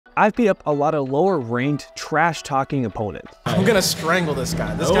I've beat up a lot of lower ranked, trash talking opponents. I'm gonna strangle this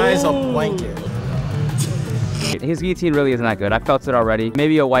guy. This guy is a blanket. His guillotine really isn't that good. I felt it already.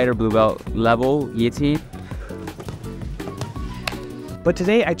 Maybe a white or blue belt level guillotine. But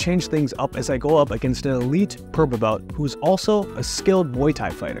today I changed things up as I go up against an elite purple belt who's also a skilled Muay Thai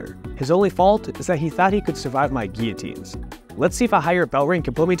fighter. His only fault is that he thought he could survive my guillotines. Let's see if a higher belt rank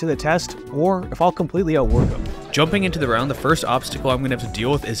can put me to the test, or if I'll completely outwork him. Jumping into the round, the first obstacle I'm going to have to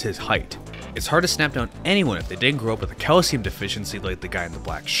deal with is his height. It's hard to snap down anyone if they didn't grow up with a calcium deficiency like the guy in the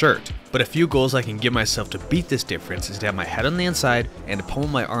black shirt. But a few goals I can give myself to beat this difference is to have my head on the inside and to pummel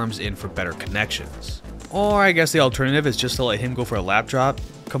my arms in for better connections. Or I guess the alternative is just to let him go for a lap drop,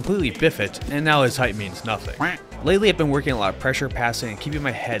 completely biff it, and now his height means nothing. Lately I've been working a lot of pressure passing and keeping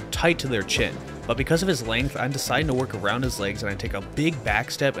my head tight to their chin, but because of his length I'm deciding to work around his legs and I take a big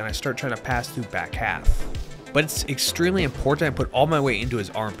back step and I start trying to pass through back half. But it's extremely important I put all my weight into his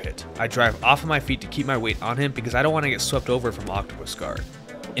armpit. I drive off of my feet to keep my weight on him because I don't want to get swept over from octopus guard.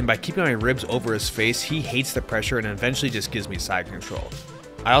 And by keeping my ribs over his face, he hates the pressure and eventually just gives me side control.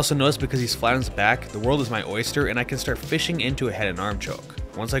 I also notice because he's flat on his back, the world is my oyster and I can start fishing into a head and arm choke.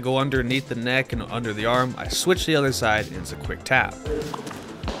 Once I go underneath the neck and under the arm, I switch to the other side and it's a quick tap.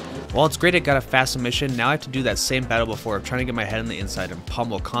 While it's great I got a fast submission, now I have to do that same battle before of trying to get my head on the inside and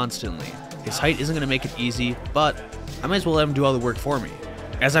pummel constantly. His height isn't going to make it easy, but I might as well let him do all the work for me.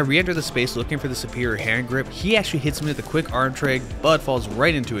 As I re-enter the space looking for the superior hand grip, he actually hits me with a quick arm drag, but falls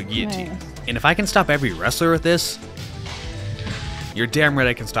right into a guillotine. Nice. And if I can stop every wrestler with this, you're damn right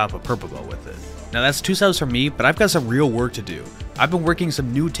I can stop a purple belt with it. Now that's 2 subs from me, but I've got some real work to do. I've been working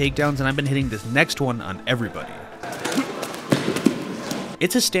some new takedowns and I've been hitting this next one on everybody.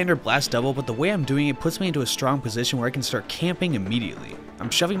 It's a standard blast double, but the way I'm doing it puts me into a strong position where I can start camping immediately. I'm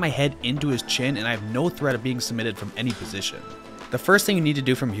shoving my head into his chin and I have no threat of being submitted from any position. The first thing you need to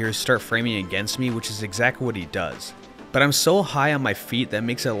do from here is start framing against me, which is exactly what he does. But I'm so high on my feet that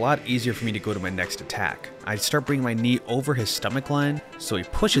makes it a lot easier for me to go to my next attack. I start bringing my knee over his stomach line, so he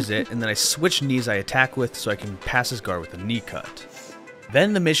pushes it, and then I switch knees I attack with so I can pass his guard with a knee cut.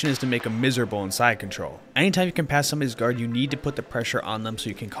 Then the mission is to make him miserable in side control. Anytime you can pass somebody's guard, you need to put the pressure on them so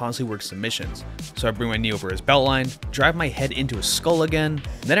you can constantly work submissions. So I bring my knee over his belt line, drive my head into his skull again,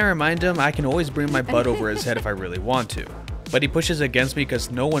 then I remind him I can always bring my butt over his head if I really want to. But he pushes against me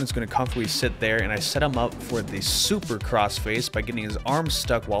because no one is going to comfortably sit there, and I set him up for the super crossface by getting his arms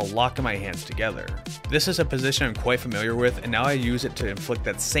stuck while locking my hands together. This is a position I'm quite familiar with, and now I use it to inflict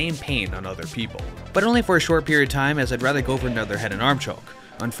that same pain on other people. But only for a short period of time, as I'd rather go for another head and arm choke.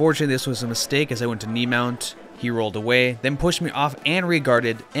 Unfortunately, this was a mistake as I went to knee mount, he rolled away, then pushed me off and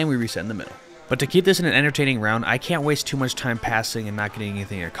re-guarded, and we reset in the middle. But to keep this an entertaining round, I can't waste too much time passing and not getting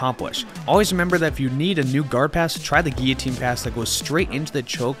anything accomplished. Always remember that if you need a new guard pass, try the guillotine pass that goes straight into the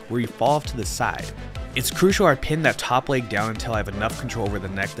choke where you fall off to the side. It's crucial I pin that top leg down until I have enough control over the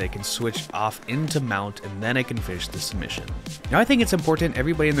neck that I can switch off into mount and then I can finish the submission. Now I think it's important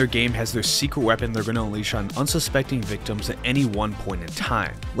everybody in their game has their secret weapon they're going to unleash on unsuspecting victims at any one point in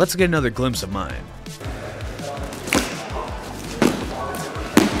time. Let's get another glimpse of mine.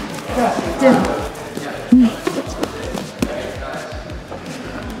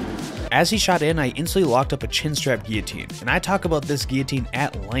 As he shot in, I instantly locked up a chin strap guillotine, and I talk about this guillotine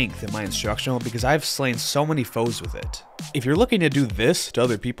at length in my instructional because I've slain so many foes with it. If you're looking to do this to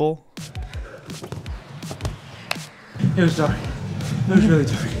other people, it was dark. It was really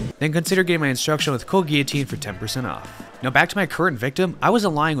dark. Then consider getting my instructional with Cold Guillotine for 10% off. Now back to my current victim, I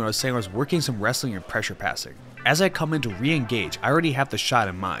wasn't lying when I was saying I was working some wrestling and pressure passing. As I come in to re-engage, I already have the shot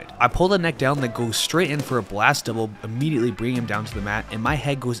in mind. I pull the neck down, then go straight in for a blast double, immediately bringing him down to the mat, and my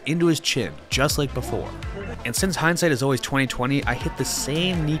head goes into his chin, just like before. And since hindsight is always 20/20, I hit the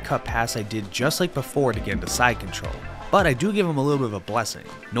same knee cut pass I did just like before to get into side control. But I do give him a little bit of a blessing.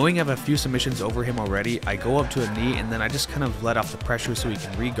 Knowing I have a few submissions over him already, I go up to a knee and then I just kind of let off the pressure so he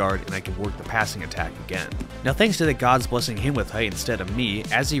can re-guard and I can work the passing attack again. Now thanks to the gods blessing him with height instead of me,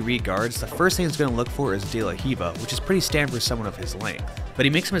 as he re-guards, the first thing he's going to look for is De La Hiva, which is pretty standard for someone of his length. But he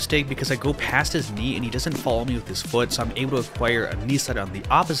makes a mistake because I go past his knee and he doesn't follow me with his foot, so I'm able to acquire a knee slide on the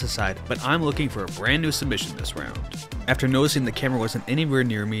opposite side, but I'm looking for a brand new submission this round. After noticing the camera wasn't anywhere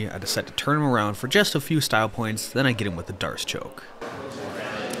near me, I decided to turn him around for just a few style points, then I get him with the Darce choke.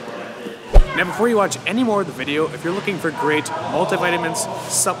 Now before you watch any more of the video, if you're looking for great multivitamins,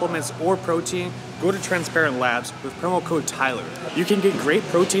 supplements, or protein, go to Transparent Labs with promo code Tyler. You can get great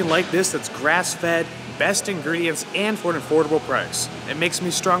protein like this that's grass-fed, best ingredients and for an affordable price. It makes me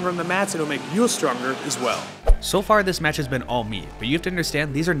stronger on the mats and it'll make you stronger as well. So far this match has been all me, but you have to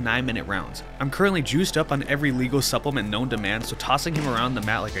understand these are 9-minute rounds. I'm currently juiced up on every legal supplement known to man, so tossing him around the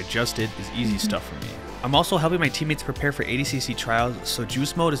mat like I just did is easy stuff for me. I'm also helping my teammates prepare for ADCC trials, so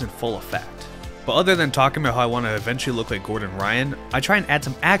juice mode is in full effect. But other than talking about how I want to eventually look like Gordon Ryan, I try and add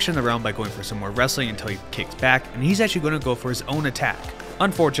some action in the round by going for some more wrestling until he kicks back, and he's actually going to go for his own attack.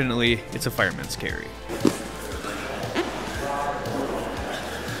 Unfortunately, it's a fireman's carry.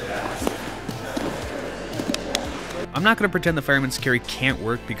 I'm not going to pretend the fireman's carry can't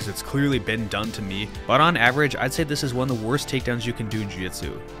work because it's clearly been done to me, but on average, I'd say this is one of the worst takedowns you can do in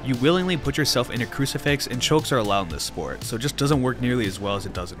jiu-jitsu. You willingly put yourself in a crucifix, and chokes are allowed in this sport, so it just doesn't work nearly as well as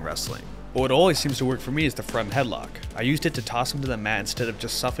it does in wrestling. But what always seems to work for me is the front headlock. I used it to toss him to the mat instead of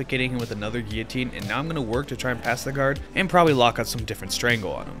just suffocating him with another guillotine, and now I'm going to work to try and pass the guard and probably lock out some different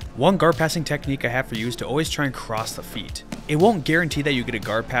strangle on him. One guard passing technique I have for you is to always try and cross the feet. It won't guarantee that you get a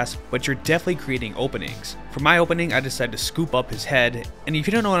guard pass, but you're definitely creating openings. For my opening, I decided to scoop up his head, and if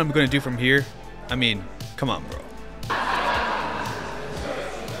you don't know what I'm going to do from here, I mean, come on bro.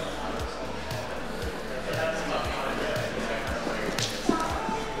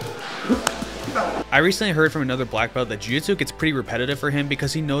 I recently heard from another black belt that jiu-jitsu gets pretty repetitive for him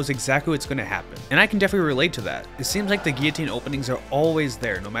because he knows exactly what's going to happen. And I can definitely relate to that. It seems like the guillotine openings are always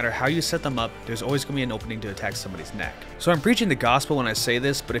there. No matter how you set them up, there's always going to be an opening to attack somebody's neck. So I'm preaching the gospel when I say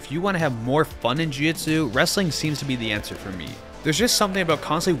this, but if you want to have more fun in jiu-jitsu, wrestling seems to be the answer for me. There's just something about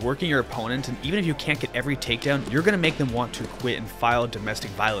constantly working your opponent, and even if you can't get every takedown, you're going to make them want to quit and file a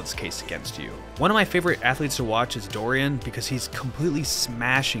domestic violence case against you. One of my favorite athletes to watch is Dorian because he's completely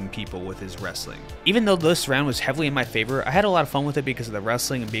smashing people with his wrestling. Even though this round was heavily in my favor, I had a lot of fun with it because of the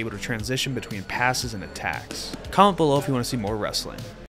wrestling and be able to transition between passes and attacks. Comment below if you want to see more wrestling.